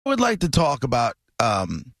would like to talk about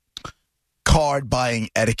card buying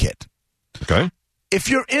etiquette. Okay. If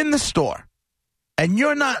you're in the store and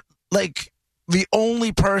you're not like the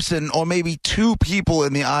only person or maybe two people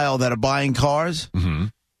in the aisle that are buying cars,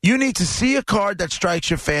 you need to see a card that strikes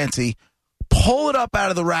your fancy, pull it up out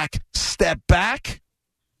of the rack, step back,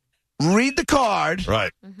 read the card.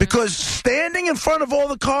 Right. Because standing in front of all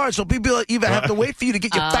the cards, so people either have to wait for you to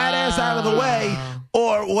get your fat ass out of the way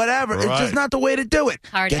or whatever. Right. It's just not the way to do it.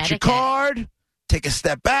 Card Get etiquette. your card, take a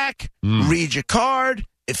step back, read your card.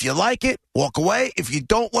 If you like it, walk away. If you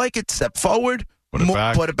don't like it, step forward. Put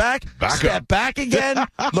it back. Back step up. back again,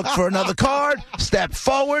 look for another card, step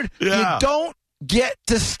forward. Yeah. You don't get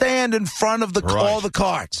to stand in front of all the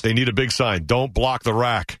cards. They need a big sign. Don't block the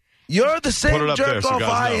rack. You're the Put same it up there jerk so off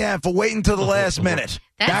guys I know. am for waiting till the last minute.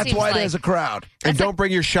 That's seems why like- there's a crowd. And don't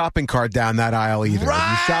bring your shopping cart down that aisle either. Right.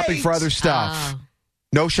 You're shopping for other stuff.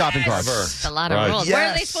 No shopping carts. It's a lot of Right. rules. Yes.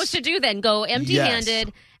 What are they supposed to do then? Go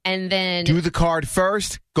empty-handed and then... Do the card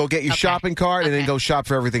first, go get your shopping cart, and then go shop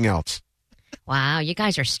for everything else. Wow, you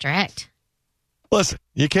guys are strict. Listen,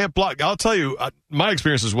 you can't block. I'll tell you, my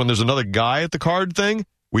experience is when there's another guy at the card thing,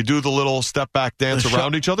 we do the little step back dance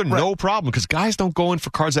around each other. No problem, because guys don't go in for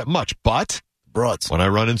cards that much. But Broads. when I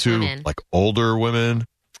run into Women. like older women,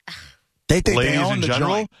 They think they ladies own in the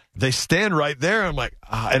general, joint. they stand right there. I'm like,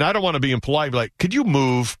 and I don't want to be impolite, like, could you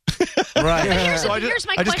move? Right. Here's So my I just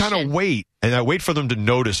kind question. of wait, and I wait for them to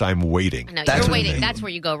notice I'm waiting. No, That's you're what waiting. they- That's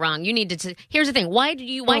where you go wrong. You need to. Here's the thing. Why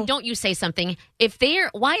don't you say something? If they're,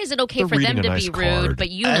 why is it okay They're for them reading to a nice be rude, card. but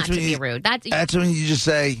you That's not to when be you- rude? That's when you just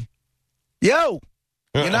say, yo,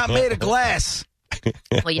 you're not made of glass.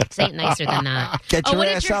 Well, you say it nicer than that. Get Oh, your what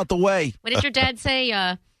did ass your- out the way. What did your dad say?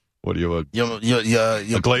 What do you?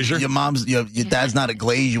 A glazier? Your dad's not a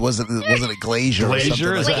glazier. Wasn't a glazier. Or something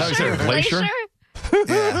Glazier? like Is that how you say it? Glacier?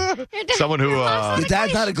 Yeah. Your dad- Someone who, your mom's Your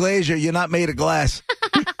dad's not a glazier. You're not made of glass.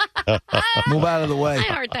 Move out of the way. I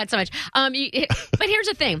heard that so much. But here's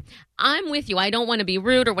the thing. I'm with you. I don't want to be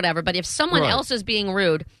rude or whatever, but if someone Right. else is being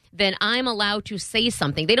rude, then I'm allowed to say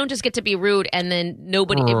something. They don't just get to be rude and then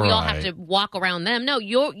nobody, we all have to walk around them. No,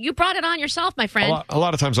 you brought it on yourself, my friend. A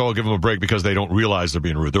lot of times I'll give them a break because they don't realize they're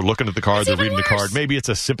being rude. They're looking at the card, That's they're even reading the worse. card. Maybe it's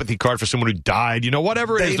a sympathy card for someone who died.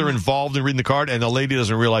 Whatever it is, they're involved in reading the card, and the lady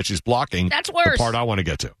doesn't realize she's blocking That's worse. the part I want to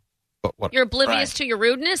get to. But what? You're oblivious to your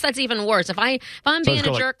rudeness. That's even worse. If I'm being a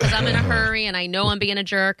go like- jerk because I'm in a hurry and I know I'm being a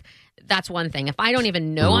jerk, that's one thing. If I don't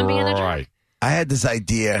even know I'm being a jerk, Right. I had this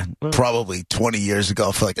idea probably 20 years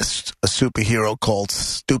ago for like a superhero called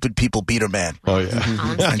Stupid People Beaterman. Oh, yeah.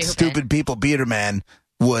 I'm And Stupid People Beaterman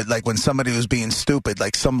would, like when somebody was being stupid,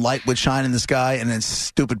 like some light would shine in the sky and then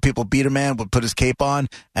Stupid People Beaterman would put his cape on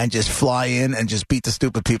and just fly in and just beat the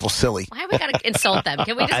stupid people silly. Why we gotta insult them?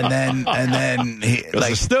 Can we just? And then he, Because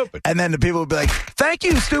they're stupid. and then the people would be like, "Thank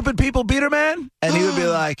you, Stupid People Beaterman," and he would be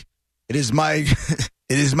like, "It is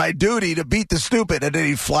my duty to beat the stupid," and then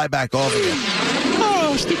he'd fly back off again.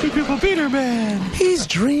 Oh, Stupid People Beaterman. He's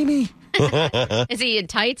dreamy. Is he in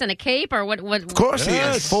tights and a cape or what? Of course he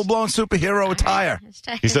Yes. is. Full-blown superhero attire.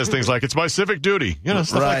 He says things like, it's my civic duty.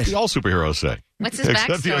 Stuff Right. like all superheroes say. What's his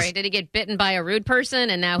Except backstory? yes. Did he get bitten by a rude person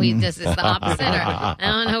and now he just is the opposite? Or, I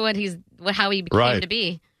don't know how he became Right. to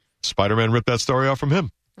be. Spider-Man ripped that story off from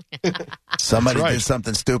him. Somebody That's right. did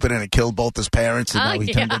something stupid and it killed both his parents, and Oh, now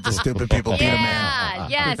he turned into Stupid People Beaterman Yeah,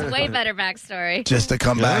 yes, way better backstory. just to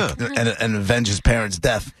come back and avenge his parents'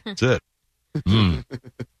 death. That's it.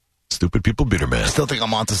 Stupid People Beaterman. I still think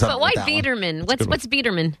I'm onto something. But why with that one. Beaterman? What's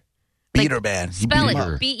Beaterman? Beaterman? Spell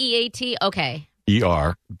Beater. it. B-E-A-T. Okay.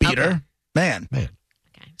 E-R. Beater Okay. man. Man.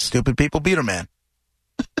 Stupid People Beaterman.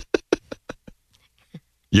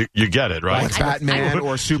 You get it, right? Like Batman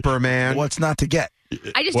or Superman. What's not to get?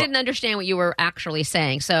 I just didn't understand what you were actually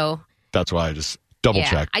saying. So, That's why I just double yeah.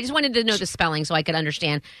 checked. I just wanted to know the spelling so I could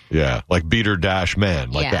understand. Yeah, like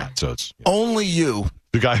beater-man, like Yeah. that. So it's Only you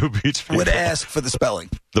the guy who beats people. would ask for the spelling.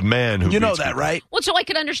 The man who You know beats that, people. right? Well, so I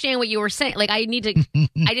could understand what you were saying. Like, I didn't know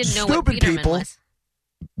what Stupid Beaterman people. was.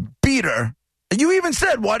 Beater. And you even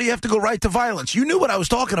said, why do you have to go right to violence? You knew what I was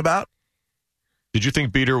talking about. Did you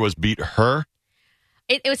think beater was beat her?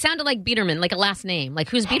 It sounded like Beaterman, like a last name. Like,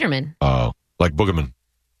 who's Beaterman? Oh, like Boogerman.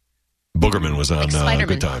 Boogerman was on Like Spider-Man.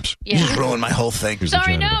 Good Times. You just Yeah. ruined my whole thing. He was the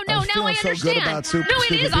Sorry, janitor. no, was now feeling I so understand. good about Stupid No,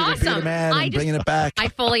 it is People awesome. Beaterman I and just, bringing it back. I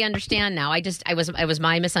fully understand now. It was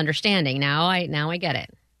my misunderstanding. Now I get it.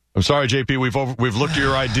 I'm sorry, JP. We've looked at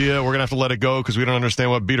your idea. We're gonna have to let it go because we don't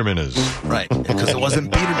understand what Beaterman is. Right, because it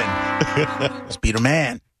wasn't Beaterman. It was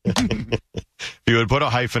Beaterman. If you had put a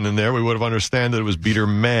hyphen in there, we would have understood that it was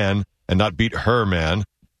Beaterman and not beat her man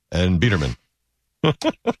and Beaterman.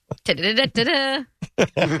 Da-da-da-da-da.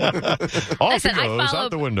 Off Listen, he goes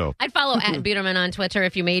out the window. I'd follow @Beaterman on Twitter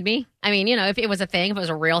if you made me. I mean, if it was a thing, if it was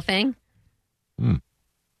a real thing.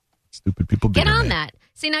 Stupid people. Get on that.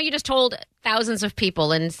 See, now you just told thousands of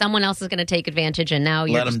people, and someone else is going to take advantage, and now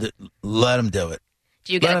you're let them do it.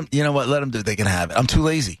 Do you get? You know what? Let them do it. They can have it. I'm too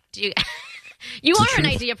lazy. Do you? You are an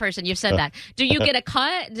idea person. You've said that. Do you get a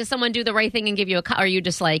cut? Does someone do the right thing and give you a cut? Or are you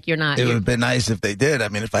just like, you're not? It would have been nice if they did. I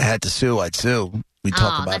mean, if I had to sue, I'd sue. We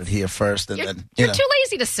talk about it here first, and then you're too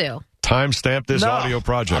lazy to sue. Timestamp this audio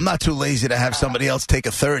project. I'm not too lazy to have somebody else take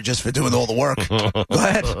a third just for doing all the work. Go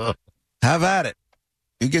ahead. Have at it.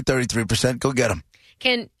 You get 33%. Go get them.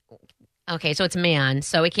 Okay, so it's man.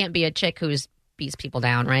 So it can't be a chick who's beats people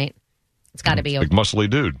down, right? It's got to be a big muscly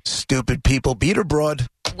dude. Stupid people beater broad.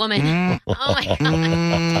 Woman. Oh, my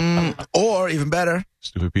God. Or, even better.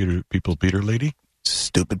 Stupid people beater lady.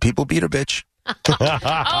 Stupid people beater bitch. I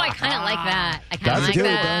kind of like that. I kind of like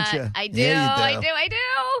that. Don't you? I do. Yeah, I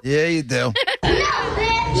do. Yeah, you do.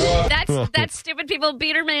 That's stupid people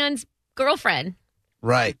beater man's girlfriend.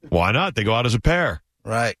 Right. Why not? They go out as a pair.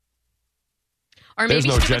 Right. Or maybe there's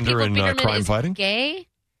no stupid gender people in Beaterman crime is fighting. Gay.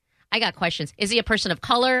 I got questions. Is he a person of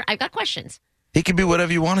color? I've got questions. He can be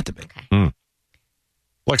whatever you want it to be. Okay.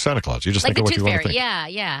 Like Santa Claus. You just like think of what the you Tooth want to Fairy.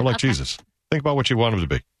 think. Yeah. Or like Jesus. Think about what you want him to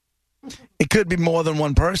be. It could be more than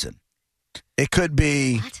one person. It could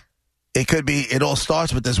be. What? It could be. It all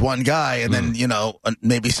starts with this one guy, and then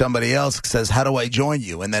maybe somebody else says, "How do I join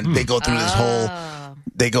you?" And then they go through this whole.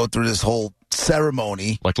 They go through this whole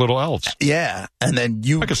ceremony, like little elves. Yeah, and then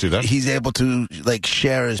I can see that. He's able to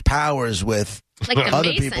share his powers with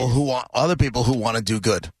other people who want to do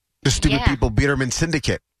good. The stupid people Beaterman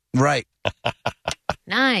Syndicate. Right.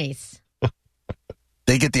 Nice.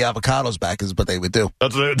 They get the avocados back is what they would do.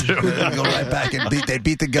 That's what they would do. They'd go right back and beat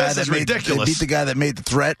the guy that made the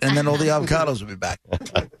threat, and then all the avocados would be back.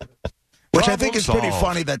 Which I think is pretty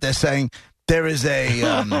funny that they're saying there is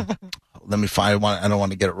a. Let me find one. I don't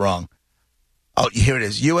want to get it wrong. Oh, here it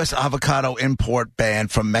is. U.S. avocado import ban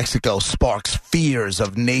from Mexico sparks fears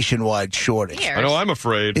of nationwide shortage. Fears? I know, I'm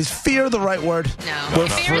afraid. Is fear the right word? No.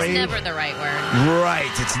 Fear is never the right word. Right.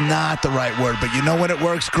 It's not the right word. But you know when it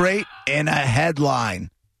works great? In a headline.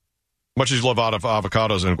 Much as you love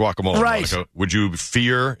avocados and guacamole, right. Monica, would you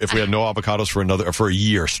fear if we had no avocados for a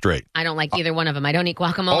year straight? I don't like either one of them. I don't eat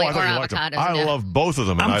guacamole or avocados. I love both of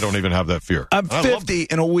them, and I don't even have that fear. I'm 50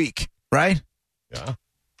 in a week, right? Yeah.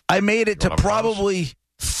 I made it to probably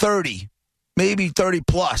 30, maybe 30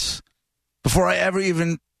 plus, before I ever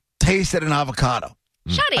even tasted an avocado.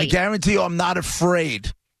 Shuddy. I guarantee you I'm not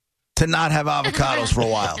afraid to not have avocados for a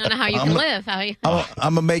while. I don't know how you can live. I'm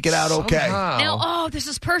going to make it out okay. Now, this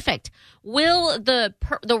is perfect. Will the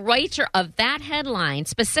writer of that headline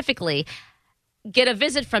specifically get a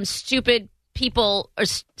visit from stupid people, or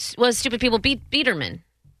was stupid people Beaterman?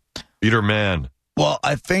 Beaterman. Well,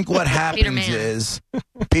 I think what happens is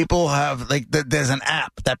people have, there's an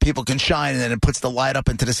app that people can shine, and then it puts the light up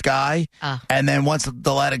into the sky. And then once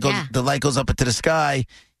the light goes up into the sky,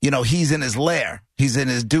 he's in his lair. He's in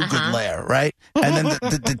his do-good lair, right? And then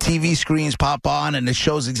the TV screens pop on, and it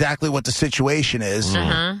shows exactly what the situation is.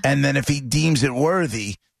 And then if he deems it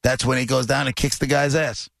worthy, that's when he goes down and kicks the guy's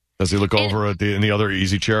ass. Does he look over in the other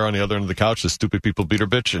easy chair on the other end of the couch, the stupid people beater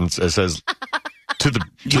bitch, and says... To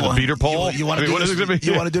the beater pole? You want to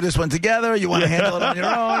do this one together? You want to handle it on your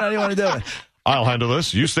own? How do you want to do it? I'll handle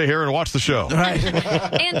this. You stay here and watch the show. Right.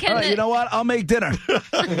 And All right, you know what? I'll make dinner.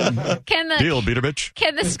 Deal, beater bitch.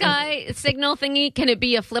 Can the sky signal thingy, can it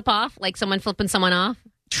be a flip off, like someone flipping someone off?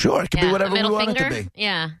 Sure, it can be whatever we want it to be.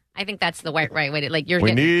 Yeah, I think that's the right way to,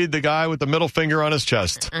 we need the guy with the middle finger on his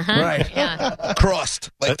chest. Right. Yeah.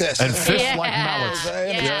 Crossed, like this. And fists like mallets.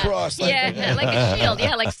 It's crossed. Like a shield.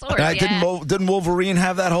 Yeah, like swords. Didn't Wolverine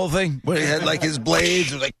have that whole thing? Where he had, his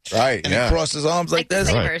blades, right, and he crossed his arms like this?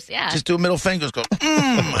 Fingers, yeah. Just do middle fingers, go,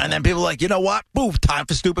 and then people are like, you know what? Boom, time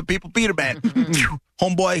for stupid people, Beaterman.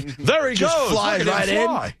 Homeboy, there he just goes. flies right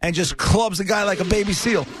in and just clubs the guy like a baby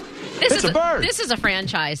seal. It's a bird. This is a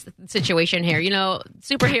franchise situation here.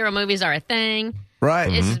 Superhero movies are a thing.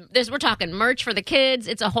 Right. We're talking merch for the kids.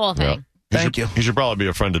 It's a whole thing. Yeah. Thank you. He should probably be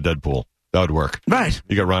a friend of Deadpool. That would work. Right.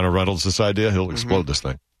 You got Ryan Reynolds this idea, he'll explode this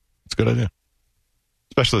thing. It's a good idea.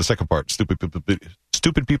 Especially the second part, stupid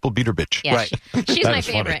people beater bitch. Yeah, right. She's my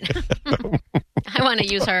favorite. I want to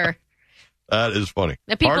use her. That is funny.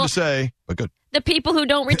 Hard to say, but good. The people who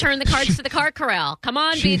don't return the cards to the card corral. Come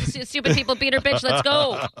on, stupid people beater bitch. Let's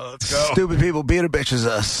go. Let's go. Stupid people beater bitch is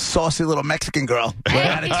a saucy little Mexican girl with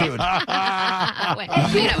attitude. Wait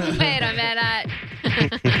a minute.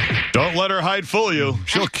 Don't let her hide fool you.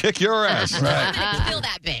 She'll kick your ass. I'm going to kill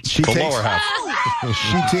that bitch. She The takes, lower half.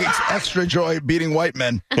 she takes extra joy beating white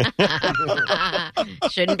men.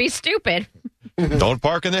 Shouldn't be stupid. Don't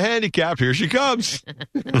park in the handicap. Here she comes.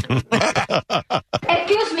 Excuse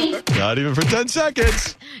me. Not even for 10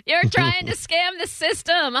 seconds. You're trying to scam the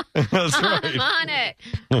system. That's right. I'm on it.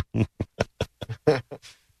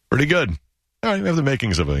 Pretty good. All right, we have the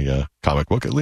makings of a comic book at least.